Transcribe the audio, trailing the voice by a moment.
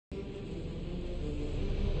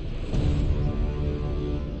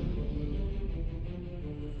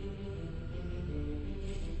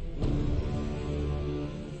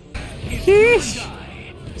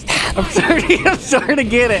I'm starting to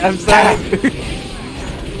get it. I'm starting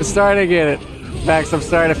to get it. Max, I'm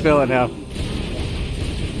starting to feel it now.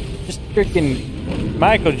 Just freaking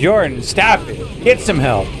Michael Jordan, stop it. Get some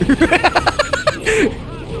help.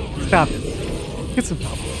 Stop it. Get some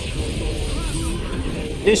help.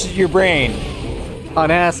 This is your brain. On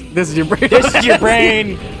ass. This is your brain. This is your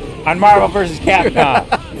brain on Marvel-VS-Capcom.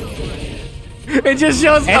 It just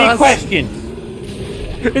shows Any us. questions?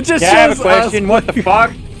 It just I shows have a question. us. What the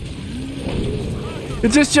fuck?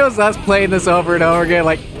 It just shows us playing this over and over again.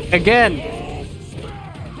 Like, again.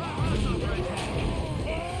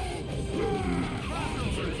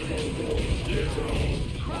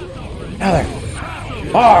 Another.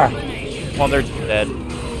 More. Well, they're just dead.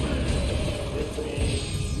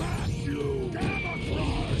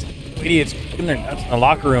 Idiots kicking their nuts in the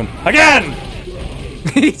locker room. Again!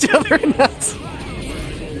 Each other nuts.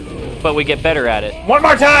 But we get better at it. One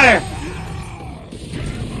more time!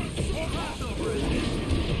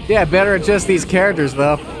 Yeah, better at just these characters,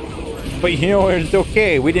 though. But you know what? It's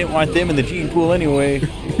okay. We didn't want them in the gene pool anyway.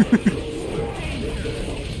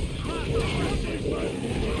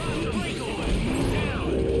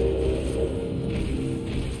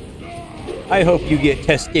 I hope you get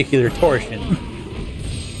testicular torsion.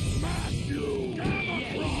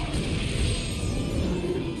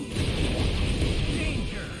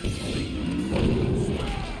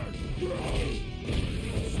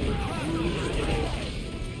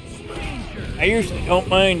 I usually don't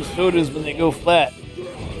mind sodas when they go flat.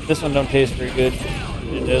 This one don't taste very good.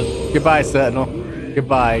 It does. Goodbye, Sentinel.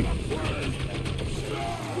 Goodbye.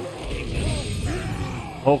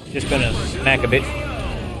 Hulk just gonna smack a bitch.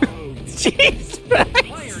 Jeez, Max.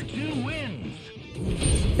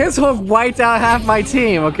 His Hulk wiped out half my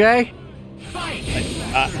team, okay?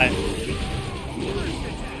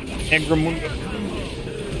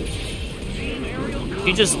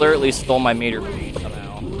 You just literally stole my meter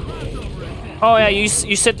somehow. Oh yeah, you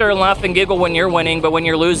sit there and laugh and giggle when you're winning, but when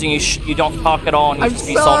you're losing, you don't talk at all and you I'm just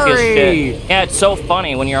be salty as sorry. shit. Yeah, it's so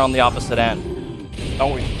funny when you're on the opposite end.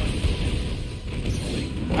 Always.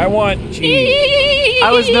 I want cheese.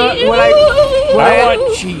 I was not I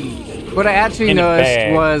want cheese. What I actually In a noticed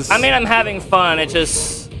bag. was. I mean, I'm having fun. It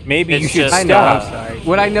just Maybe you It's should just- I know. I'm stop. sorry.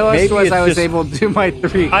 What I noticed Maybe was it's I was just- able to do my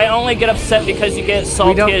 3. I only get upset because you get We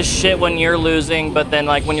salty don't- as shit when you're losing, but then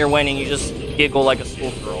like when you're winning, you just giggle like a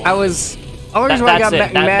schoolgirl. I was. The only reason why I That's got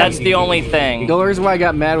it. mad. That's the only thing. The only reason why I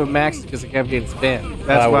got mad with Max is because I kept getting spammed.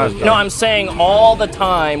 That's why I was. No, I'm saying all the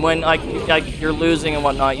time when like you're losing and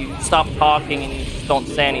whatnot, you stop talking and you just don't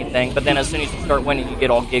say anything. But then as soon as you start winning, you get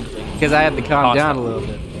all giggly. Because I had to calm down a little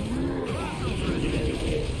bit.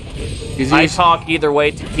 I talk either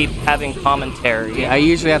way to keep having commentary. I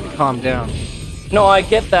usually have to calm down. No, I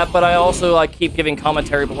get that, but I also like keep giving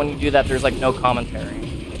commentary. But when you do that, there's like no commentary.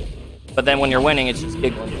 But then when you're winning, it's just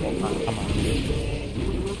giggling the whole time. Come on.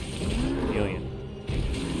 Chameleon.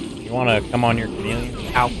 You want to come on your chameleon?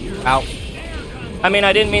 Ow. Ow. I mean,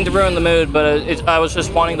 I didn't mean to ruin the mood, but I was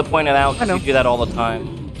just wanting to point it out because you do that all the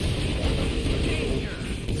time.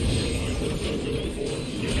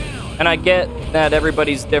 And I get that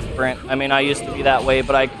everybody's different. I mean, I used to be that way,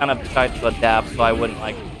 but I kind of tried to adapt so I wouldn't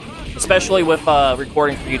like, especially with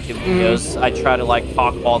recording for YouTube videos, I try to like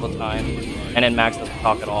talk all the time, and then Max doesn't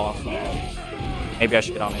talk at all. So maybe I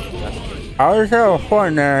should get on it. I was having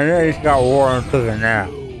fun there, and then it got warm to the now.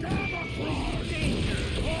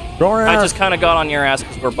 I just kind of got on your ass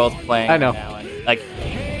because we're both playing. I know. Now, and, like,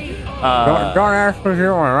 don't ask me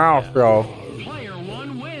to my mouth, though.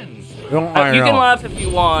 you can laugh if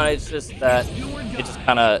you want. It's just that it just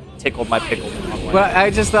kind of tickled my pickle. Well,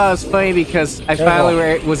 I just thought it was funny because I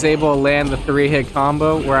finally was able to land the 3-hit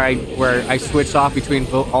combo where I switched off between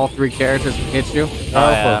all 3 characters and hit you.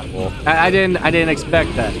 Yeah. I didn't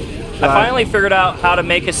expect that. I finally figured out how to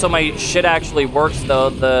make it so my shit actually works though.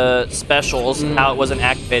 The specials, how it wasn't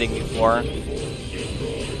activating before.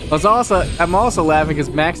 I'm also laughing because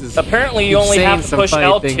Max is. Apparently, you only have to some push funny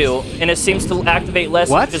L2, things. and it seems to activate less.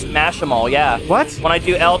 What? If you just mash them all. Yeah. What? When I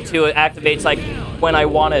do L2, it activates like when I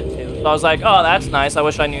wanted to. So I was like, oh, that's nice. I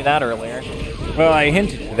wish I knew that earlier. Well, I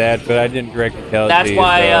hinted to that, but I didn't directly tell That's you.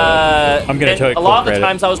 why. I'm gonna tell you. A lot of the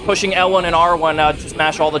times I was pushing L1 and R1. I would just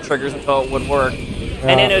mash all the triggers until it would work,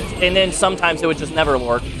 and then sometimes it would just never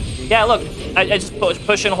work. Yeah, look, I just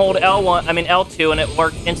push and hold L1. I mean L2, and it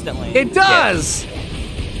worked instantly. It does.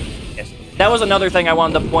 Yes. That was another thing I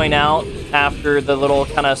wanted to point out after the little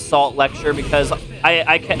kind of salt lecture because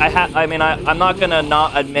I'm not gonna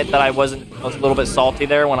not admit that I was a little bit salty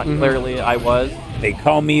there when clearly I was. They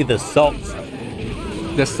call me the salt.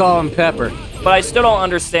 The salt and pepper. But I still don't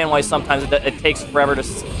understand why sometimes it takes forever to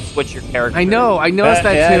switch your character. I know. I noticed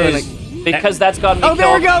that too. Because that's gotten me killed. Oh,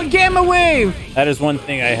 there we go. Gamma wave. That is one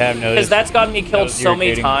thing I have noticed. Because that's gotten me killed so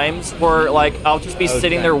many times where, like, I'll just be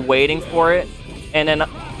sitting there waiting for it, and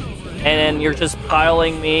then you're just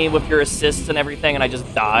piling me with your assists and everything, and I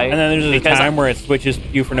just die. And then there's a time where it switches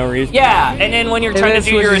you for no reason. Yeah, and then when you're trying to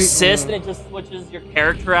do your assist and it just switches your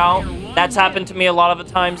character out. That's happened to me a lot of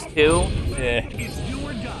the times too. Yeah.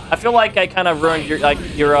 I feel like I kind of ruined your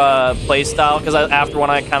play style because after when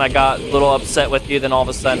I kind of got a little upset with you, then all of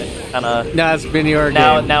a sudden it kind of now it's been your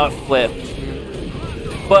game. Now it flipped.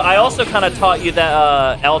 But I also kind of taught you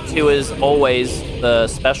that L2 is always the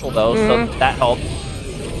special though, so that helped.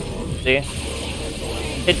 See,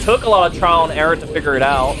 it took a lot of trial and error to figure it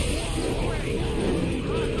out.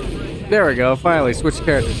 There we go. Finally, switch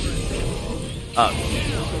characters.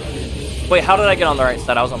 Wait, how did I get on the right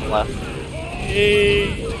side? I was on the left.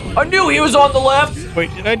 I knew he was on the left!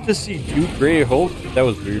 Wait, did I just see two gray Hulk? That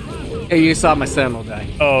was weird. Hey, you saw my Sentinel die.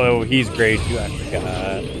 Oh, he's gray too, I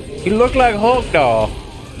forgot. He looked like Hulk doll.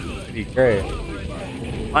 He's gray.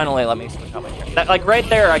 Finally, let me switch out my character. Like right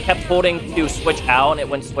there, I kept holding to switch out and it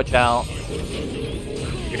wouldn't switch out.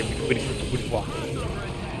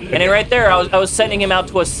 And then right there, I was sending him out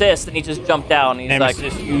to assist and he just jumped down. And he's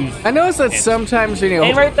Nemesis like... I noticed that sometimes, you know...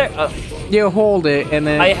 And right there... you hold it and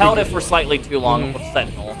then... I held it for slightly too long with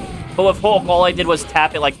Sentinel. But with Hulk, all I did was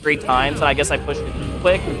tap it like 3 times, and I guess I pushed it too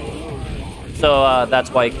quick. So that's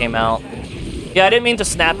why it came out. Yeah, I didn't mean to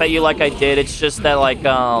snap at you like I did. It's just that, like,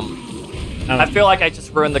 I feel like I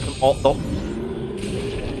just ruined the...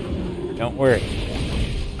 Don't worry.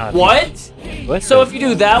 What? So if you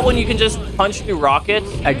do that one, you can just punch through rockets?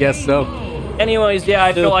 I guess so. Anyways, yeah,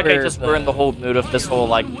 I feel like I just ruined the whole mood of this whole,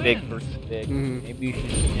 like, big versus big. Maybe you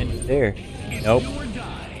should end it there. Nope.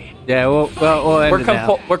 Yeah, we'll end it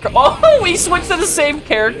now. Oh, we switched to the same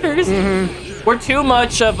characters? We're too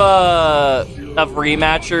much of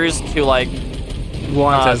rematchers to, like...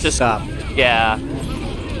 want to stop. Yeah.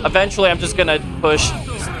 Eventually, I'm just gonna push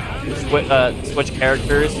switch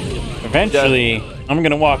characters. Eventually, I'm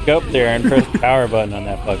gonna walk up there and press the power button on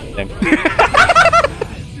that fucking thing.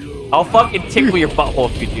 I'll fucking tickle your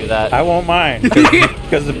butthole if you do that. I won't mind,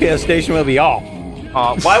 because the PS station will be off.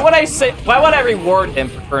 Why would I reward him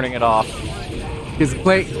for turning it off? Because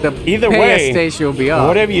the Either way, station will be off.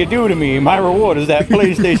 Whatever you do to me, my reward is that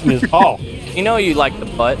PlayStation is off. You know you like the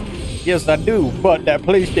butt. Yes, I do, but that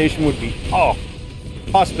PlayStation would be off.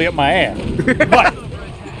 Possibly up my ass.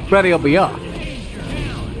 But he'll be off.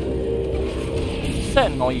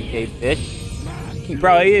 Sentinel, you gay bitch. He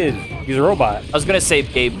probably is. He's a robot. I was gonna say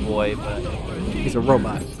gay boy, but... He's a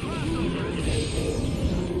robot.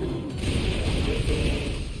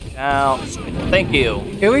 Now, thank you.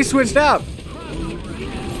 At least switched out.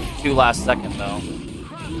 2 last second, though.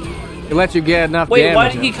 It let you get enough Wait, damage. why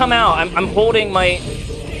did he come out? I'm holding my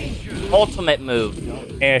ultimate move.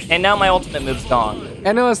 And now my ultimate move's gone.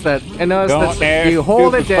 I noticed that. Don't you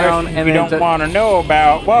hold it down and you then... don't want to know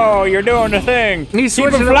about. Whoa, you're doing the thing. He's Keep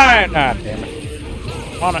switching him flying. Ah, damn it.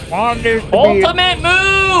 Ultimate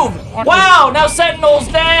move! Wow, now Sentinel's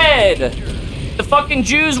dead! The fucking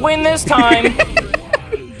Jews win this time.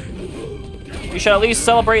 We should at least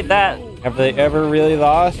celebrate that. Have they ever really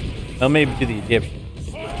lost? Well, maybe to the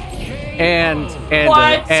Egyptians. And to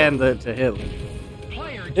Hitler.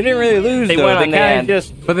 They didn't really lose, They though. went They on the kind end. of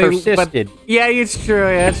just persisted. Yeah, it's true.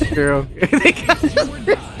 That's true.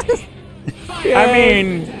 I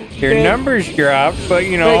mean, their numbers dropped, but,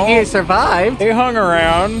 you know... But you survived. They hung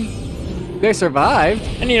around. They survived.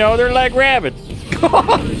 And, you know, they're like rabbits.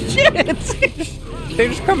 Oh, shit! They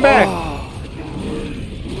just come back.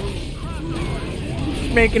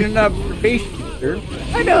 Making an observation, sir.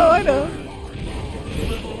 I know.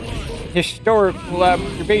 Historical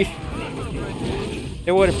observation.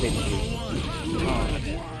 They would have been.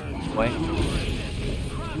 Wait.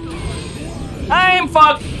 I'm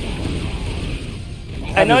fucked!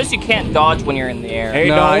 I noticed you can't dodge when you're in the air. Hey,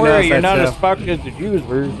 No, I don't worry, noticed you're that not too. as fucked as the Jews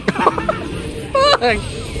were.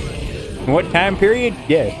 What time period?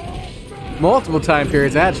 Yes. Multiple time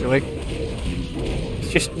periods, actually.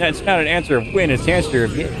 It's not an answer of when, it's an answer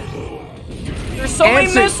of yes. There's so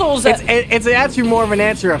many missiles that... It's actually more of an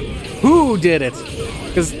answer of who did it.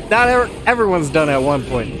 Because not everyone's done it at one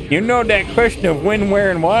point. You know that question of when,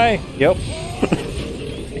 where, and why? Yep.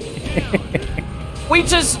 We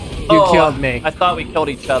just... You killed me. I thought we killed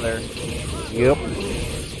each other. Yep.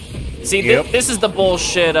 See, Yep. this is the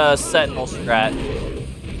bullshit Sentinel strat.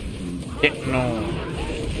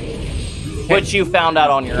 Which you found out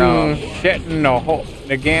on your own. Shitting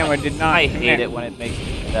the gamma did not I hate connect. it when it makes me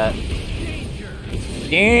do that.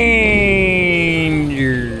 Danger.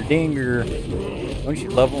 Don't you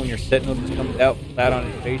love it when your sentinel just comes out flat on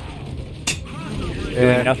his face?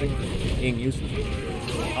 Doing nothing, being useless.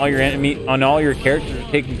 All your characters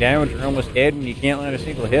are taking damage or almost dead, and you can't land a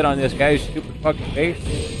single hit on this guy's stupid fucking face.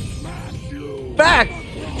 Back!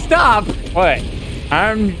 Stop! What?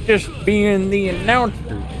 I'm just being the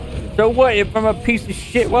announcer. So what if I'm a piece of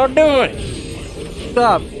shit while doing it?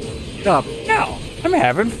 Stop! Stop! No, I'm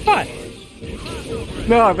having fun.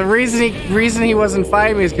 No, the reason he wasn't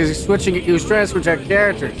fighting me is because he was trying to switch out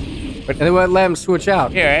characters, but they wouldn't let him switch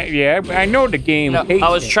out. Yeah, I know the game. No, I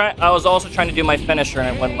was also trying to do my finisher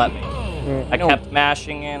and it wouldn't let me. I kept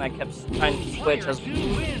mashing in. I kept trying to switch.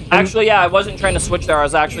 Actually, yeah, I wasn't trying to switch there. I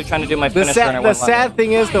was actually trying to do my finisher and it wouldn't let me. The sad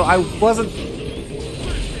thing is, though, I wasn't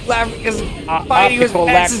laughing because fighting was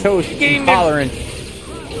lactose intolerance.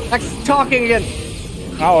 Talking again.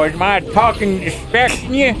 Oh, is my talking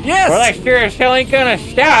distracting you? Yes! Well, I sure as hell ain't gonna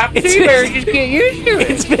stop. So you better just get used to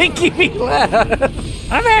it. It's making me laugh.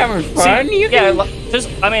 I'm having fun. See,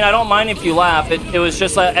 I don't mind if you laugh. It was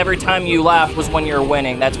just every time you laughed was when you were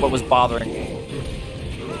winning. That's what was bothering me.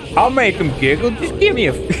 I'll make them giggle. Just give me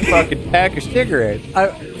a fucking pack of cigarettes.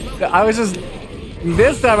 I was just...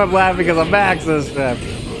 This time I'm laughing because I'm Max this time.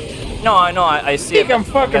 No, I know. I see it. Think I'm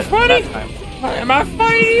fucking funny? Am I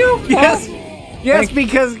funny to you? Yes. Yes,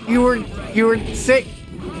 because you were sick.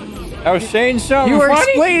 I was saying something. You were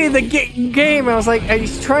funny? explaining the game. I was like,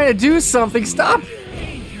 he's trying to do something. Stop.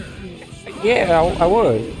 Yeah, I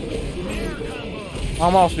would.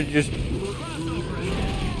 I'm also just.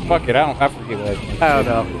 Fuck it. I forget what I don't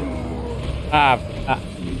know.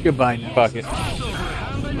 Goodbye now. Fuck it.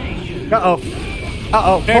 Uh-oh.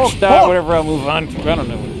 Uh-oh. Next stop, whatever I'll move on to. I don't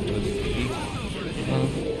know what it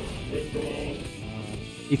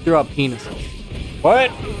is. He threw out penises.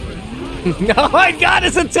 What? No, I got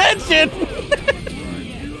his attention!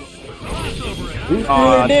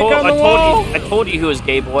 I told you he was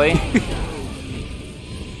gay boy.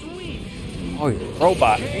 Oh, he's a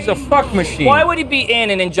robot. He's a fuck machine. Why would he be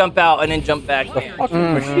in and then jump out and then jump back in? A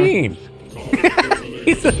fucking machine.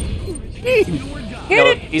 He's a machine.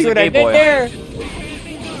 He's a gay boy.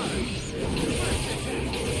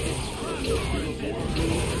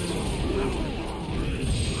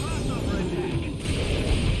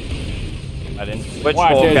 I didn't switch.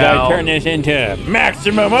 Watch as I turn this into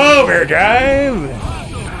maximum overdrive. Knew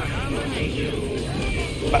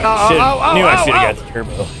I should have got the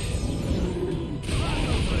turbo.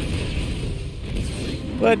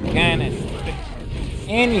 What kind of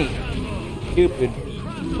any stupid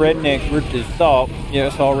redneck versus salt?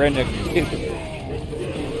 Yes, all rednecks are stupid.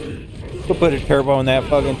 We'll put a turbo on that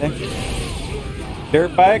fucking thing.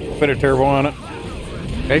 Dirt bike, put a turbo on it.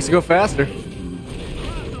 Makes it go faster.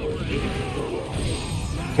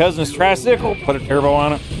 Cousin's tricycle, put a turbo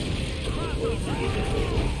on it.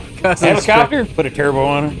 Cousin's helicopter, put a turbo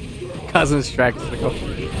on it. Cousin's tricycle.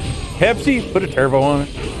 Pepsi, put a turbo on it.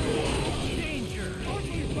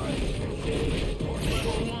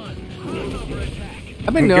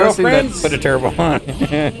 I've been noticing that. Put a turbo on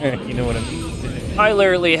it. You know what I mean? I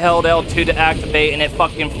literally held L2 to activate and it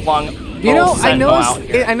fucking flung. You know, I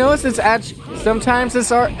noticed it's actually sometimes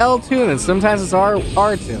it's L2 and then sometimes it's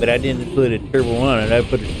R2. But I didn't put a turbo on it. I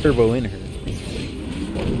put a turbo in her.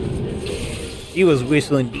 She was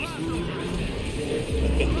whistling.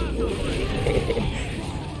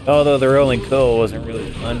 Although the rolling coal wasn't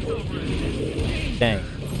really fun. Dang.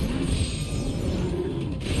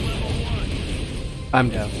 I'm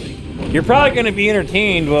down. You're probably going to be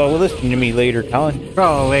entertained while listening to me later, Colin.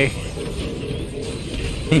 Probably.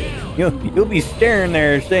 You'll be staring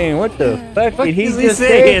there saying, what the fuck did he just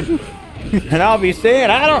say? And I'll be saying,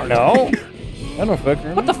 I don't know. I don't fucking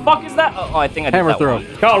know. What the fuck is that? Oh, I think I did Hammer that throw. one.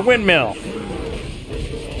 It's called windmill.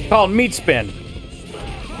 It's called meat spin.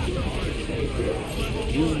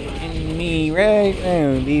 You and me right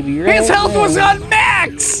now, baby. Right His health now. was on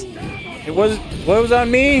max! It was. What was on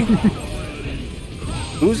me?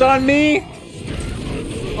 Who's on me?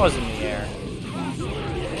 It was in the air.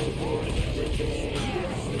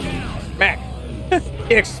 Smack.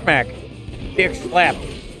 Dick smack. Dick slap.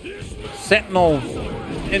 Sentinel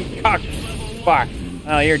and cock. Fuck.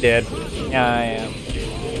 Oh, you're dead. Yeah, I am.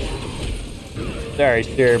 Sorry,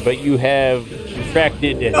 sir, but you have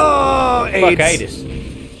contracted fuckitis.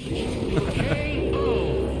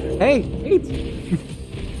 Hey, AIDS.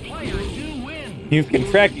 You've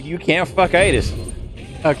contracted. You can't fuckitis.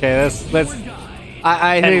 Okay, let's.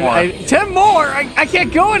 I 10 more. 10 more. I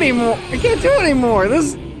can't go anymore. I can't do it anymore.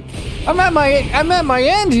 I'm at my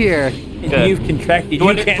end here. Good. You've contracted.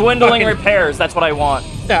 You can't Dwindling fucking repairs. That's what I want.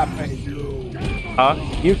 stop. Huh?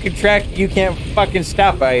 You contract, you can't fucking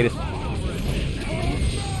stop itis.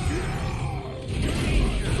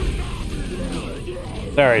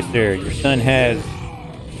 Sorry, sir. Your son has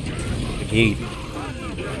the gate.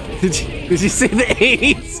 Did you say the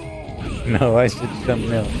 80s? No, I said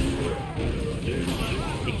something else.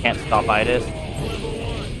 You can't stop itis.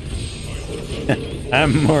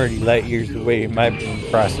 I'm already light years away in my brain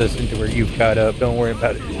process into where you've caught up. Don't worry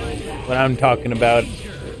about it. What I'm talking about,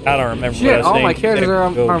 I don't remember. Shit, what I was all saying my characters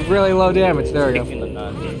are really low damage. There we go. Kicking the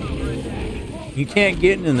nut. You can't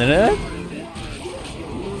get in the nut?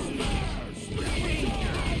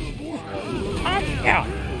 Yeah.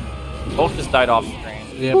 Both just died off screen.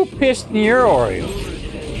 Yep. Who pissed in your Oreo?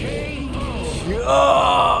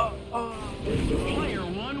 Player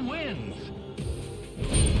 1 wins.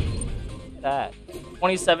 That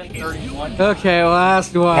 27-31. Okay,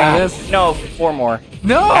 last one. Ah. This. No, 4 more.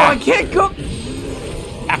 No, I can't go.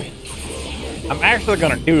 I'm actually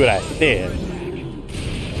gonna do what I said.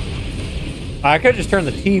 I could just turn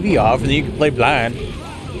the TV off and then you can play blind.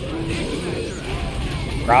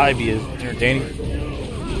 Probably be as entertaining.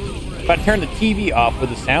 If I turn the TV off, would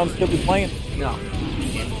the sound still be playing? No.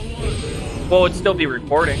 Well, it'd still be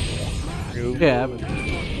recording. Yeah, but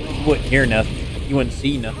You wouldn't hear nothing. You wouldn't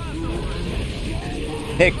see nothing.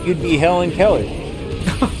 Heck, you'd be Helen Keller.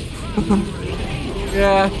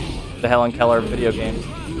 yeah. The Helen Keller video games.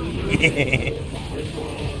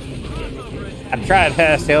 I tried to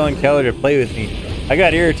ask Helen Keller to play with me. I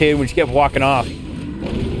got irritated when she kept walking off. She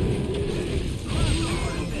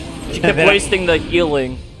kept wasting the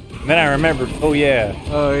healing. Then I remembered, oh yeah.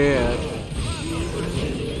 Oh yeah.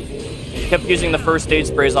 She kept using the first aid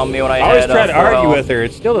sprays on me when I I always had try to 4L. argue with her.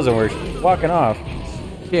 It still doesn't work. She's walking off.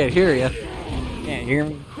 Can't hear ya. Can't hear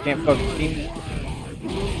me. Can't fucking see me.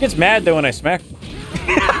 She gets mad though when I smack her.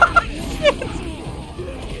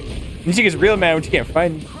 And she gets real mad when she can't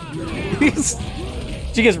find me.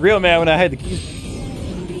 She gets real mad when I hide the keys.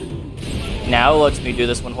 Now it lets me do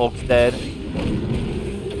this when Hulk's dead.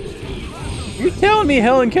 You're telling me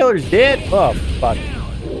Helen Keller's dead? Oh, fuck.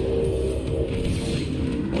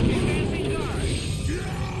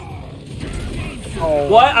 Oh.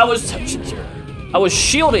 What? I was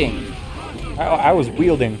shielding. I was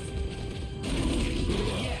wielding.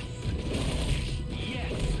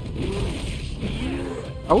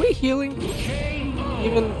 Are we healing?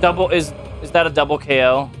 Even Double is that a double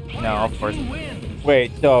KO? No, of course.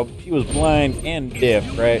 Wait, so she was blind and deaf,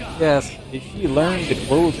 right? yes. Did she learn to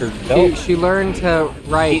clothe herself? She learned to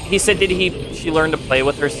write. He said she learned to play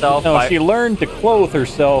with herself? No, she learned to clothe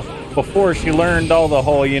herself before she learned all the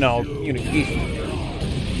whole, communication.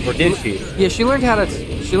 Or did she? Yeah, she learned how to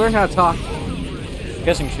talk. I'm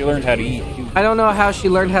guessing she learned how to eat too. I don't know how she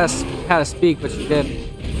learned how to speak, but she did.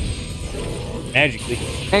 Magically.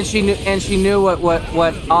 And she knew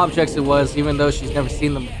what objects it was, even though she's never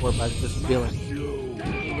seen them before by just feeling.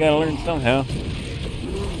 You gotta learn somehow.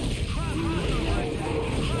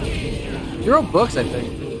 She wrote books, I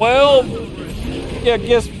think. Well, yeah, I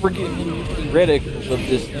guess we're getting ridiculous of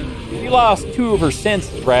this thing. She lost 2 of her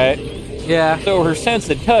senses, right? Yeah. So her sense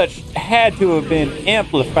of touch had to have been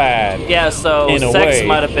amplified. Yeah, so in a sex way.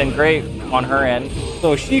 might have been great on her end.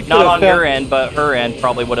 So she could Not have on felt, your end, but her end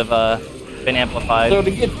probably would have been amplified. So to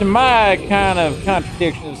get to my kind of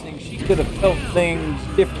contradiction of this thing, she could have felt things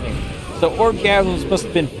differently. So orgasms must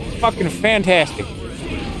have been fucking fantastic.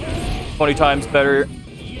 20 times better.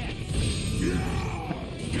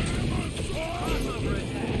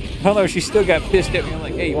 Although she still got pissed at me. I'm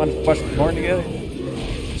like, hey, you want to watch the porn together?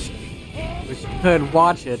 But she could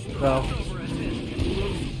watch it, so.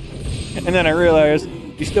 And then I realized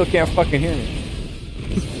you still can't fucking hear me.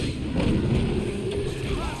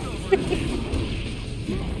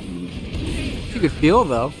 She could feel,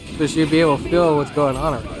 though. So she'd be able to feel what's going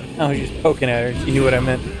on around her. I was just poking at her. She knew what I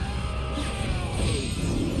meant.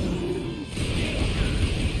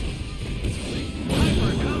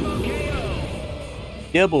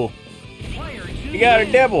 Dibble. You got a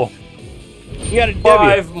dibble. You got a W.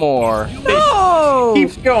 5 more. No!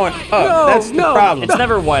 Keeps going up. No, That's the no. problem. It's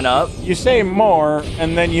never went up. You say more,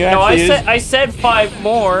 and then you No, actually I said 5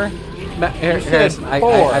 more. Harrison, I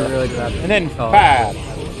 4. really do have to. And then call 5.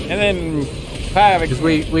 And then 5 Because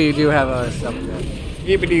again. we do have a subject.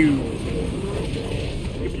 Yibbidoo.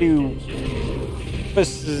 Yibbidoo.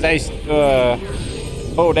 This is nice.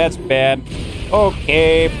 Oh, that's bad.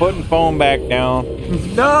 Okay, putting phone back down.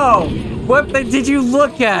 No! What did you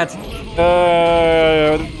look at?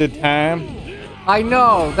 The time. I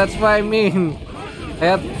know. That's what I mean.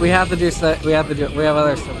 We have to do. We have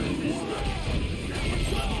other stuff.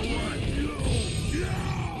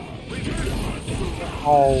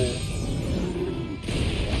 Oh.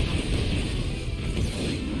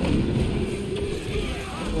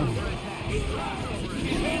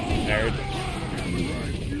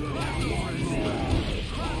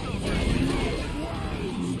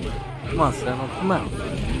 Come on, Sentinel. Come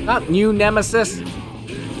on. Not new Nemesis.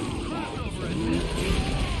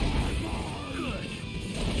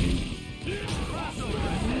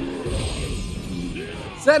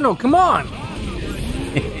 Sentinel, come on!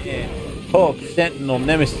 Hulk Sentinel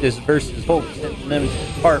Nemesis versus Hulk Sentinel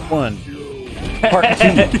Nemesis Part 1. Part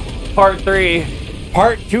 2. Part 3.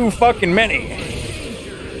 Part 2 fucking many.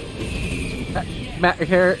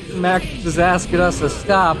 Max is asking us to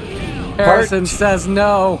stop. Harrison says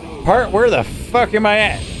no. Part, where the fuck am I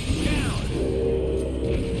at?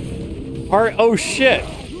 Part, oh shit.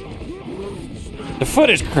 The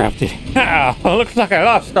foot is corrupted. Oh, looks like I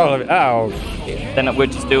lost all of it. Oh. Then we'll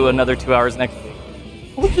just do another 2 hours next week.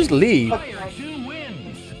 We'll just leave.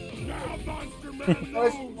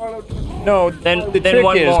 No, then the trick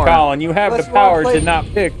one is, more. Colin, you have the power to not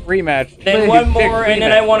pick rematch. Then one more, and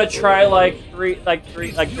then I want to try like there's like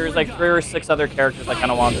 3 or 6 other characters I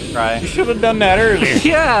kind of wanted to try. You should have done that earlier.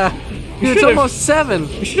 Yeah, it's almost 7.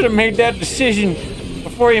 You should have made that decision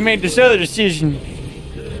before you made this other decision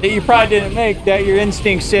that you probably didn't make. That your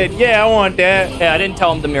instinct said, "Yeah, I want that." Yeah, I didn't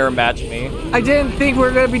tell him to mirror match me. I didn't think we were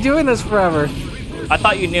gonna be doing this forever. I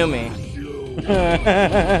thought you knew me.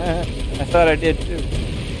 I thought I did too.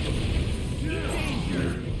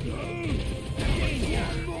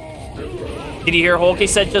 Did you hear Hulk? He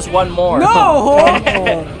said just one more. No, Hulk!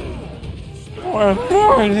 One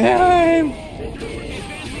more time.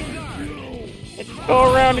 Let's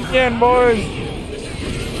go around again, boys.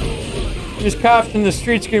 These cops in the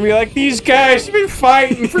streets gonna be like, these guys have been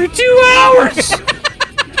fighting for 2 hours.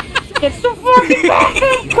 Get the fucking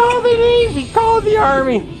backup. Call the Navy. Call the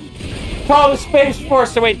Army. Call the Space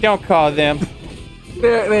Force. Oh, wait, don't call them.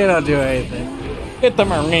 They don't do anything. Get the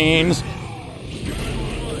Marines.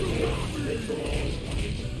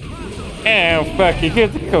 Oh, fuck you.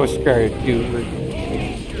 Get the Coast Guard, dude.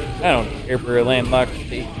 I don't care for a landlocked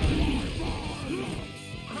state.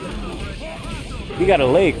 We got a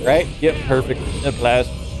lake, right? Yep, perfect. That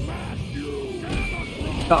blast.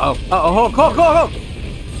 Uh-oh. Uh-oh, Hulk.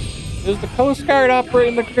 Does the Coast Guard operate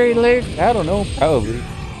in the Great Lake? I don't know. Probably.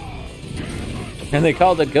 And they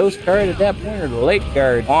called the Ghost Guard at that point, or the Lake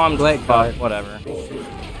Guard? Oh, I'm Lake Guard. Whatever.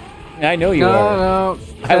 I know you are. No.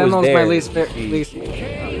 I was there. My least.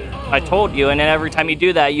 I told you, and then every time you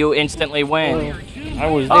do that, you instantly win. I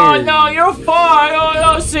was there. Oh, no, you're fine. Oh,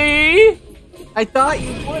 no, see? I thought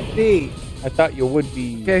you would be. I thought you would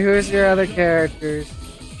be. Okay, who's your other characters?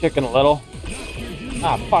 Chicken Little.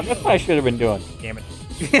 Ah, fuck. That's what I should have been doing. Damn it.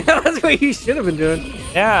 That's what you should have been doing.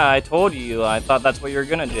 Yeah, I told you. I thought that's what you were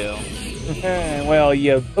going to do. Well,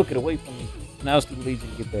 you took it away from me. Now it's too lazy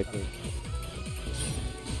to get back there.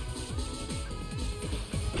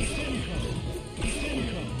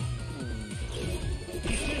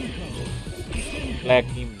 Black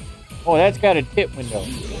Demon. Oh, that's got a tip window.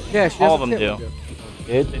 Yeah, she all has of them do.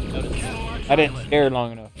 It? I didn't stare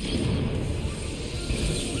long enough.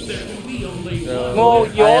 So, Well,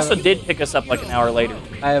 you also did pick us up like an hour later.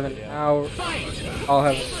 I have an hour. I'll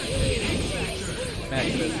have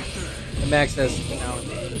Max says. The Max says an hour.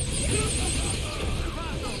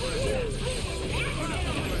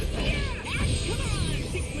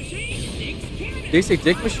 Did he say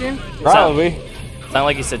dick machine? Probably. Sound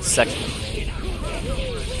like he said sex machine.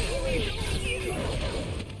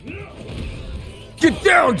 Get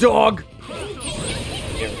down, dog!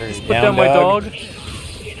 Put down my dog.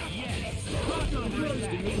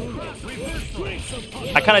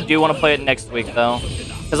 I kind of do want to play it next week, though.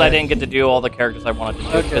 Because I didn't get to do all the characters I wanted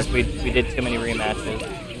to do. Because we did too many rematches.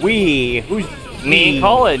 Who's Me and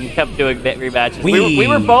Colin kept doing rematches. We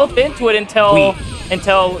were both into it until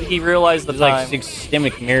he realized the time. Like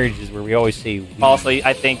systemic marriages where we always say we. Also,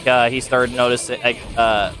 I think he started noticing,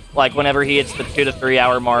 like whenever he hits the 2 to 3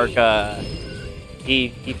 hour mark, he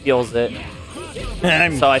feels it.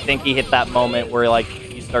 So I think he hit that moment where like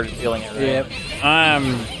he started feeling it. Right? Yep.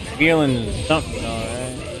 I'm feeling something, all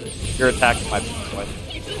right. You're attacking my voice.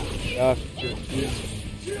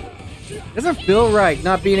 Doesn't feel right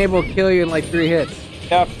not being able to kill you in like 3 hits.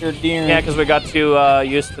 Dr. Deer. Yeah, because we got too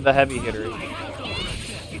used to the heavy hitters.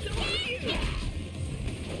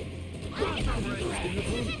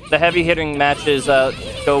 The heavy hitting matches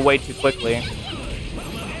go way too quickly.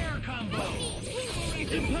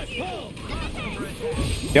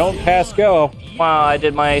 Don't pass go. Wow, I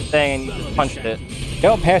did my thing and you just punched it.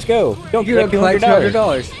 Don't pass go. Don't You have collect $200.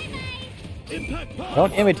 $200.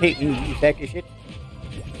 Don't imitate me, you sack of shit.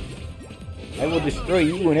 I will destroy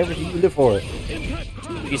you and everything you live for.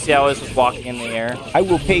 You see how I was just walking in the air? I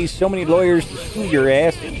will pay so many lawyers to sue your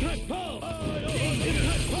ass.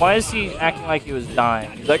 Why is he acting like he was dying?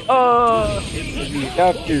 He's like, oh!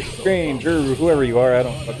 Doctor Strange or whoever you are. I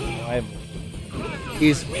don't fucking know.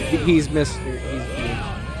 He's Mr. He's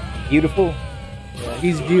Beautiful. yeah,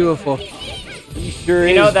 he's beautiful. He sure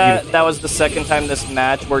You know is that beautiful. that was the second time this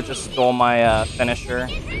match where it just stole my finisher,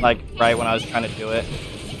 like right when I was trying to do it.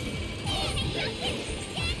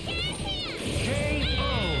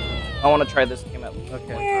 I want to try this game out.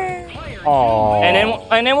 Okay. Aww.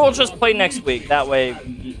 And then we'll just play next week. That way,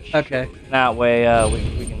 Okay.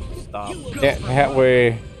 we can stop. Yeah, that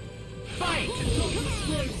way.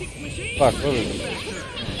 Fuck, what is it?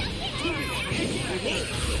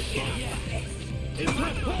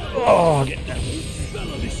 Oh, get down.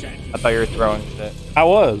 I thought you were throwing shit. I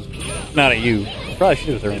was. Not at you. Probably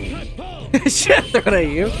should have thrown it. Shit, throw it at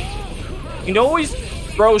you. You can always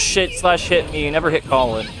throw shit / hit me. You never hit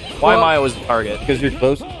Colin. Why am I always the target? Because you're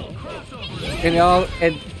close. And y'all,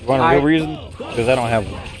 and You want a real reason? Because I don't have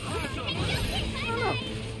one.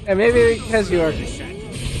 and maybe because you are.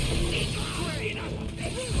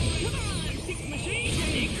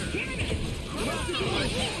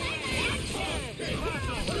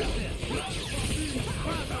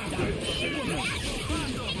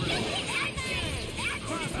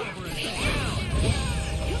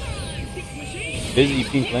 Busy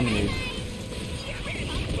pink lemonade.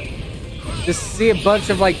 Just see a bunch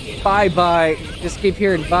of like bye. Just keep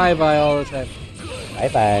hearing bye all the time. Bye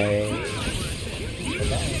bye.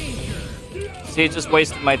 See, it just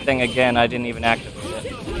wasted my thing again. I didn't even activate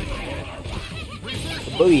it.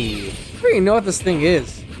 Boy. I don't even know what this thing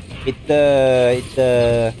is. It's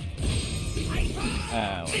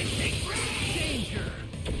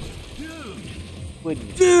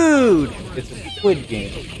squid. Dude! It's a squid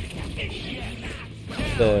game.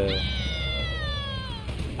 The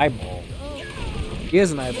eyeball. He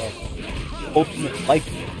is an eyeball. Ultimate life.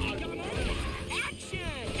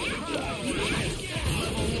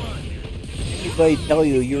 Anybody tell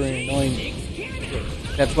you you're an annoying?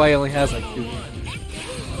 That's why he only has like 2.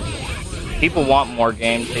 People want more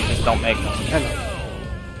games. They just don't make them. I know.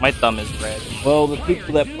 My thumb is red. Well, the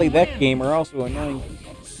people that play that game are also annoying.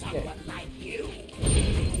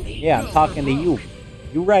 Yeah, I'm talking to you.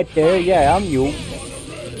 You right there. Yeah, I'm you.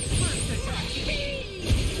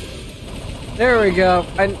 There we go.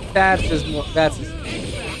 And that's his. That's his.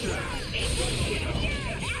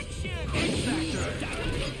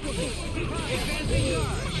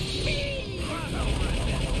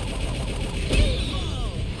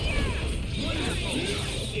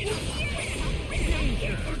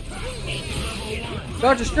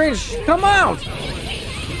 Dr. Strange, come out!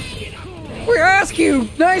 We ask you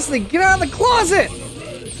nicely, get out of the closet!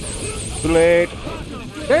 Too late.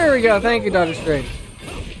 There we go. Thank you, Dr. Strange.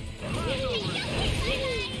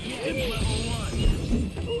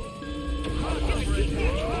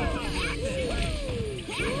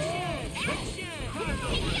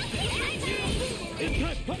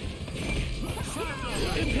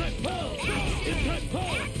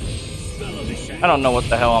 I don't know what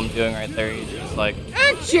the hell I'm doing right there. He's just like,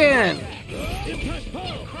 Action!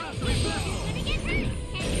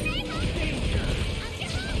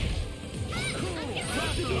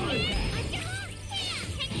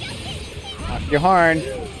 Knock your horn.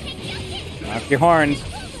 Knock your horns.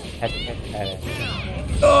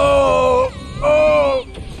 Oh! Oh!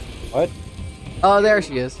 What? Oh, there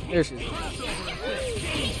she is. There she is.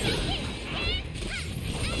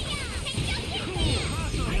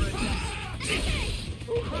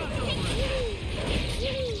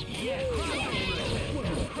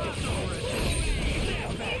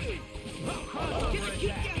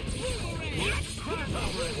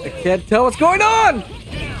 I can't tell what's going on!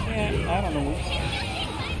 Yeah, I don't know.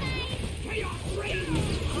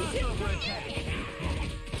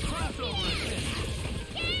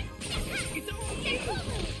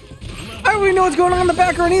 I don't even know what's going on in the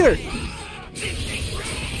background either.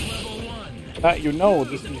 You know,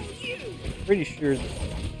 this is pretty sure.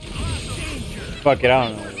 Fuck it, I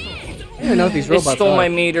don't know. I don't even know what these they robots stole are. my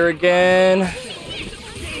meter again.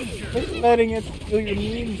 Quit letting it steal your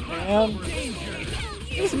memes, man.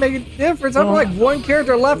 It doesn't make a difference. I'm like one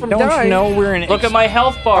character left from Don't dying. you know we're in? Look at my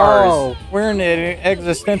health bars. Oh, We're in an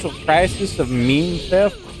existential crisis of meme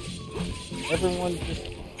theft. Everyone's just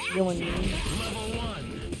stealing memes.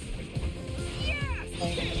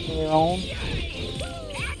 Playing for their own.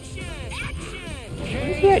 What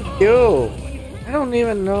does that do? I don't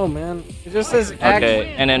even know, man. It just says action.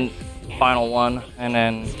 Okay, and then final one, and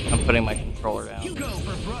then I'm putting my controller down.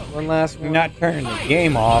 One last You're one. not turning the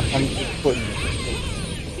game off. I'm just putting it.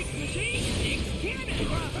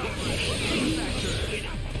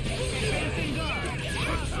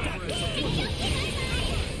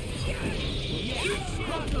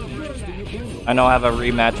 I know I have a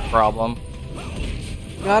rematch problem.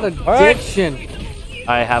 Got addiction.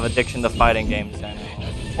 I have addiction to fighting games.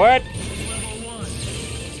 What?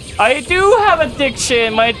 I do have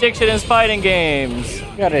addiction. My addiction is fighting games.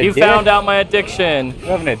 You found out my addiction. You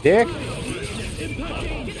having a dick?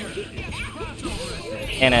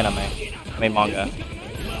 And anime. I mean manga.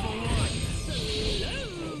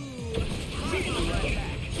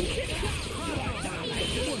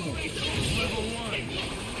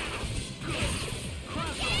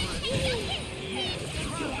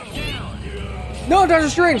 No, Doctor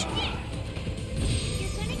Strange.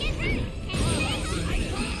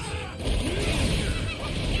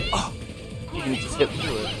 Oh, you just hit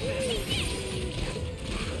through it.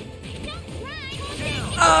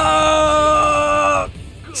 Oh,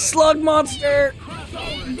 slug monster.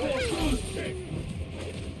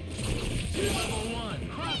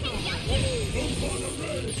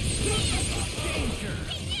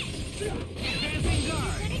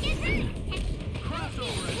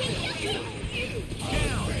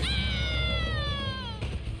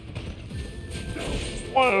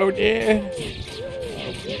 Whoa, dude.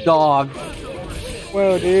 Dog.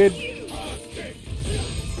 Whoa, dude.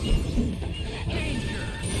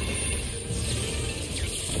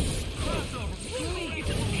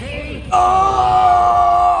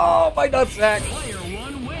 Oh, my nutsack.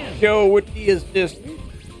 Yo, what is this?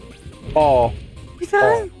 Ball. We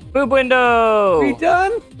done? Boob window. We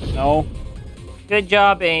done? No. Good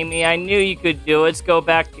job, Amy. I knew you could do it. Let's go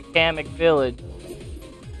back to Kamek Village.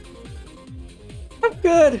 I'm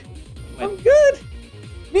good. I'm good.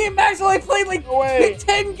 Me and Max only played like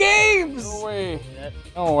 10 games. No way.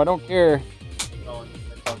 No, I don't care.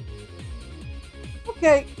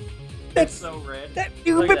 Okay. That's so red.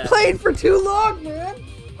 You've been playing for too long, man.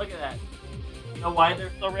 Look at that. You know why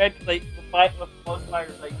they're so red? Because they fight with most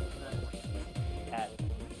fighters like that.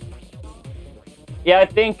 Yeah, I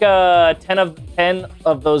think 10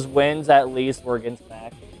 of those wins at least were against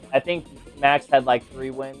Max. I think Max had like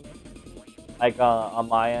 3 wins, like on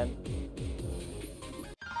my end.